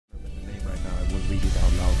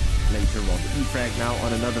E-Frag now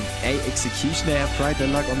on another A execution. They have tried their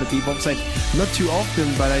luck on the B bomb side not too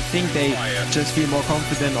often, but I think they just feel more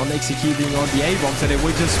confident on executing on the A bomb, so they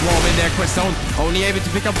will just swarm in their quest zone. Only able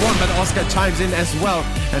to pick up one, but Oskar chimes in as well,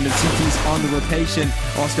 and the CT's on the rotation.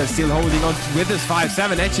 Oskar still holding on with his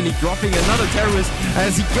 5-7, actually dropping another terrorist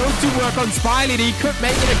as he goes to work on Spiley. He could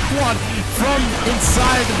make it a quad from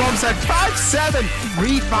inside the bomb site. 5-7,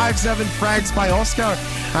 3-5-7 frags by Oskar,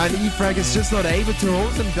 and E-Frag is just not able to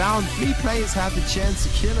hold him down. 3 players have the chance to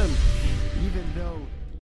kill him.